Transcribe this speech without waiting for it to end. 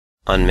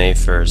On May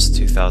 1st,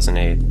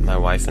 2008, my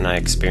wife and I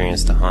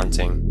experienced a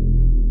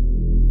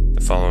haunting.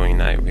 The following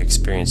night, we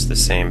experienced the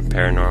same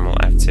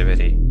paranormal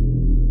activity.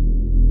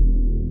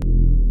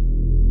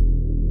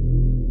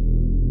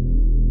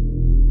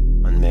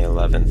 On May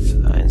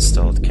 11th, I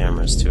installed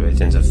cameras to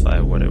identify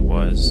what it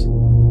was.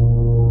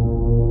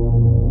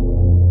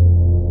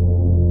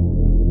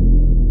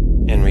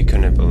 And we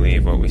couldn't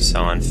believe what we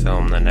saw on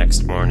film the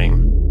next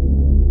morning.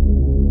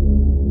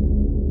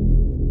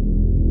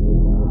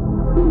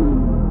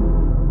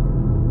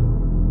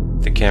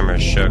 The camera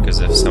shook as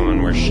if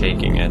someone were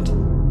shaking it.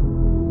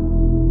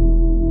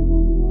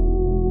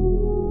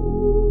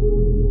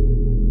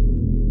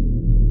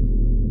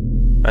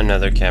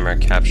 Another camera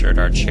captured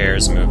our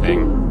chairs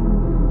moving.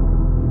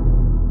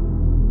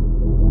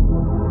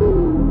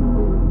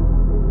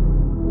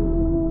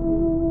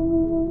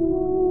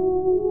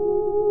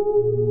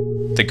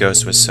 The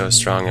ghost was so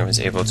strong it was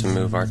able to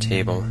move our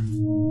table.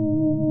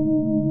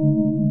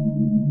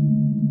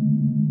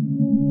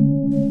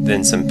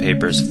 Then some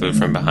papers flew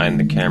from behind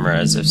the camera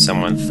as if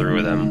someone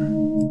threw them.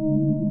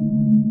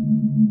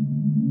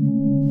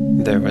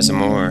 There was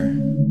more.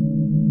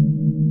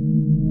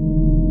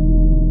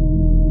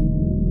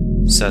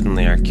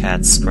 Suddenly our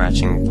cat's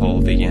scratching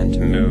pole began to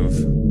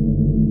move.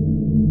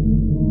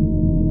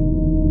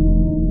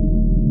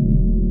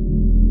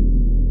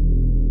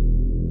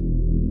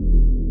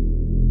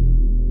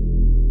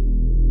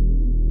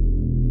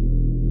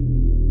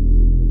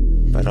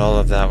 But all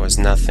of that was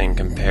nothing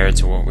compared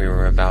to what we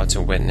were about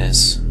to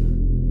witness.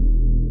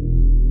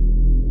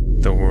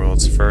 The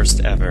world's first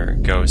ever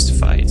ghost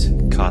fight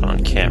caught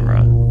on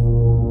camera.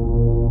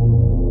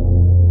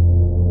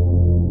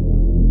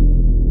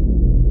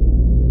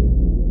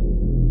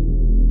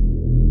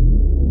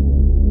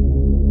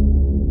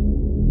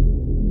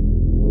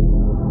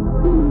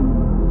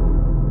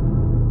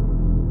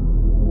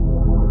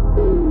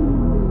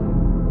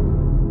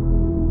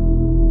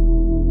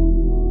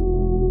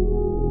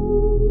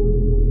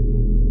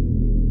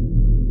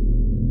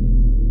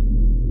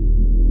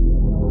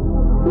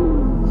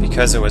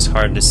 Because it was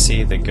hard to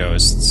see the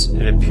ghosts,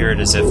 it appeared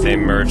as if they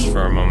merged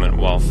for a moment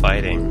while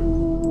fighting.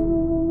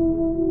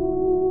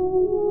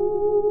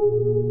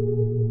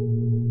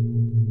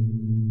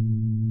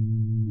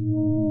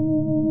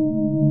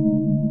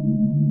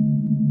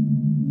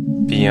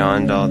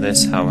 Beyond all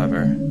this,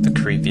 however, the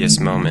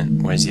creepiest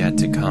moment was yet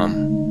to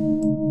come.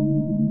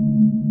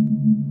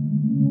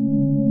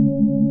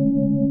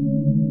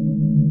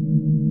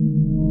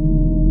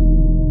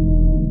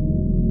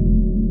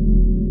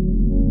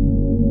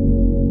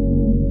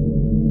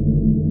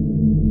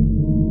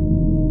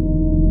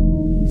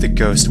 The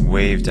ghost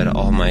waved at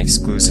all my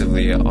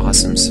exclusively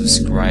awesome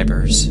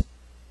subscribers.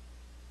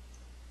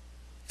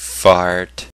 Fart.